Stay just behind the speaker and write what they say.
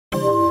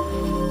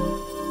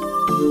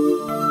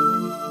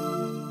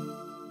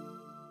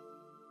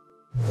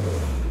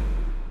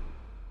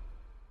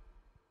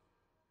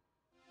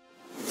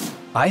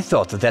I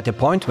thought that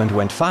appointment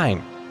went fine.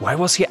 Why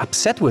was he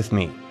upset with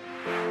me?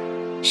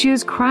 She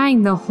was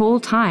crying the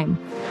whole time.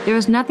 There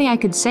was nothing I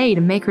could say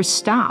to make her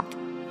stop.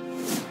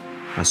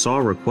 I saw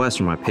a request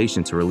from my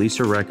patient to release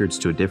her records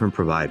to a different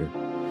provider.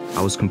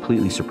 I was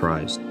completely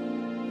surprised.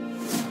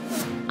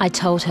 I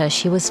told her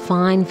she was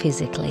fine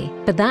physically,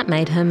 but that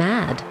made her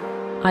mad.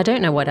 I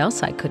don't know what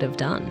else I could have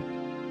done.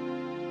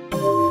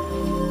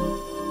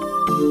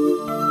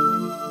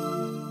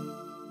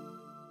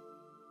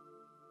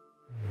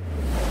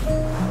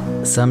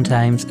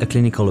 Sometimes a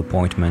clinical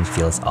appointment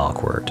feels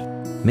awkward.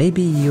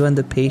 Maybe you and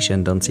the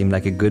patient don't seem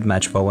like a good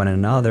match for one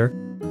another,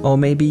 or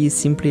maybe you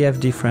simply have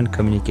different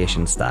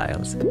communication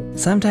styles.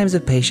 Sometimes the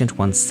patient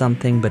wants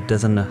something but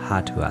doesn't know how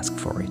to ask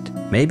for it.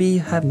 Maybe you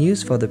have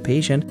news for the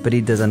patient but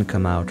it doesn't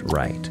come out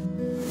right.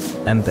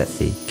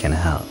 Empathy can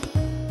help.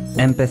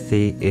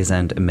 Empathy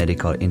isn't a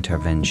medical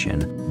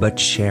intervention, but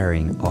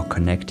sharing or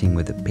connecting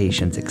with the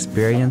patient's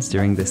experience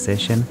during the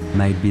session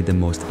might be the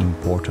most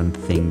important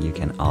thing you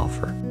can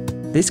offer.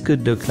 This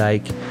could look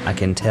like, I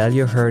can tell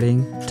you're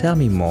hurting, tell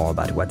me more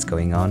about what's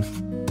going on,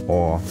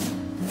 or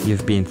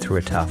you've been through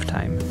a tough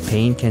time.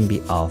 Pain can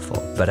be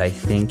awful, but I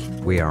think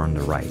we are on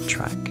the right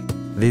track.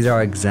 These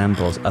are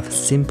examples of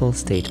simple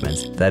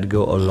statements that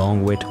go a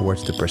long way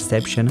towards the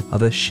perception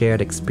of a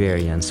shared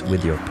experience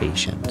with your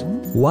patient.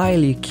 While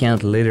you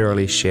can't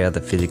literally share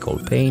the physical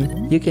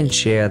pain, you can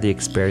share the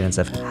experience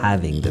of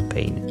having the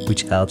pain,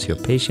 which helps your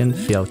patient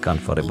feel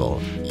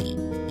comfortable.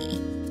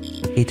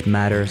 It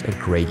matters a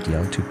great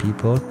deal to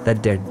people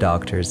that their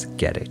doctors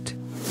get it.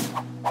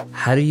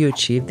 How do you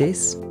achieve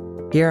this?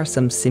 Here are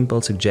some simple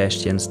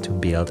suggestions to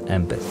build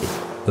empathy.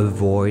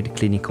 Avoid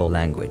clinical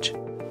language.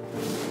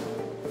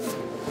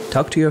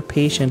 Talk to your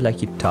patient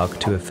like you talk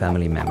to a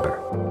family member.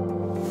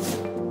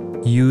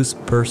 Use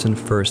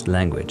person-first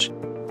language.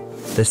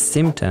 The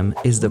symptom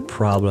is the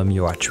problem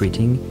you are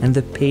treating and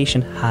the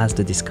patient has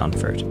the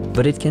discomfort,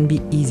 but it can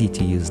be easy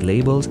to use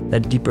labels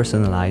that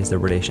depersonalize the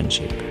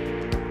relationship.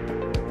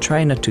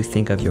 Try not to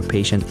think of your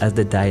patient as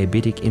the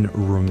diabetic in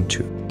room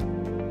 2.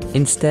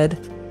 Instead,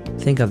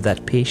 think of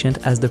that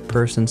patient as the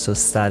person so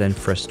sad and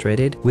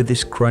frustrated with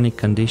this chronic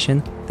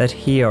condition that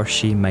he or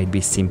she might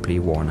be simply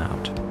worn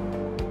out.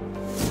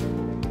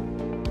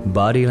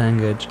 Body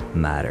language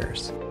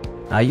matters.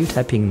 Are you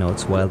typing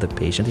notes while the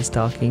patient is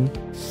talking?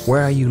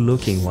 Where are you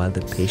looking while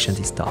the patient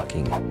is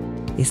talking?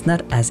 It's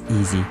not as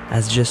easy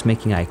as just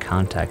making eye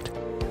contact,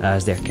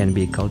 as there can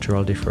be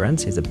cultural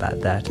differences about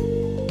that.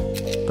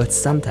 But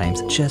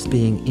sometimes just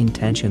being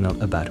intentional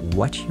about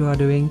what you are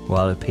doing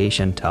while a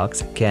patient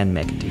talks can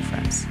make a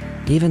difference.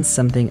 Even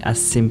something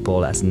as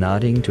simple as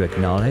nodding to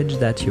acknowledge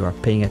that you are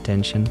paying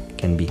attention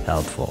can be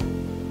helpful.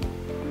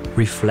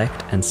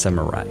 Reflect and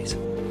summarize.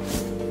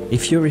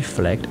 If you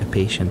reflect a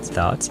patient's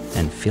thoughts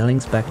and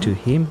feelings back to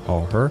him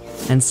or her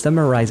and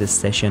summarize a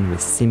session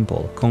with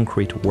simple,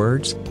 concrete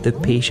words, the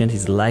patient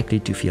is likely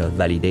to feel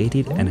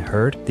validated and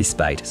heard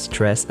despite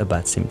stress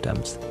about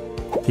symptoms.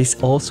 This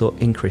also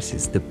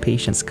increases the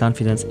patient's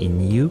confidence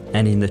in you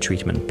and in the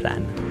treatment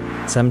plan.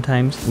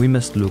 Sometimes we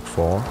must look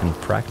for and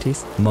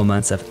practice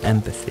moments of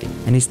empathy,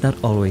 and it's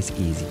not always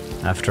easy.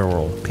 After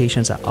all,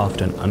 patients are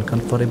often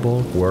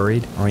uncomfortable,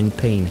 worried, or in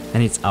pain,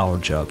 and it's our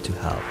job to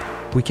help.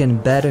 We can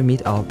better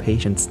meet our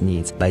patients'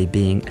 needs by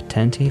being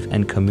attentive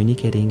and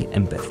communicating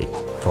empathy.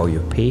 For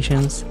your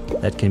patients,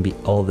 that can be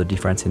all the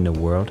difference in the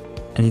world,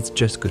 and it's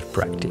just good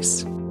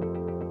practice.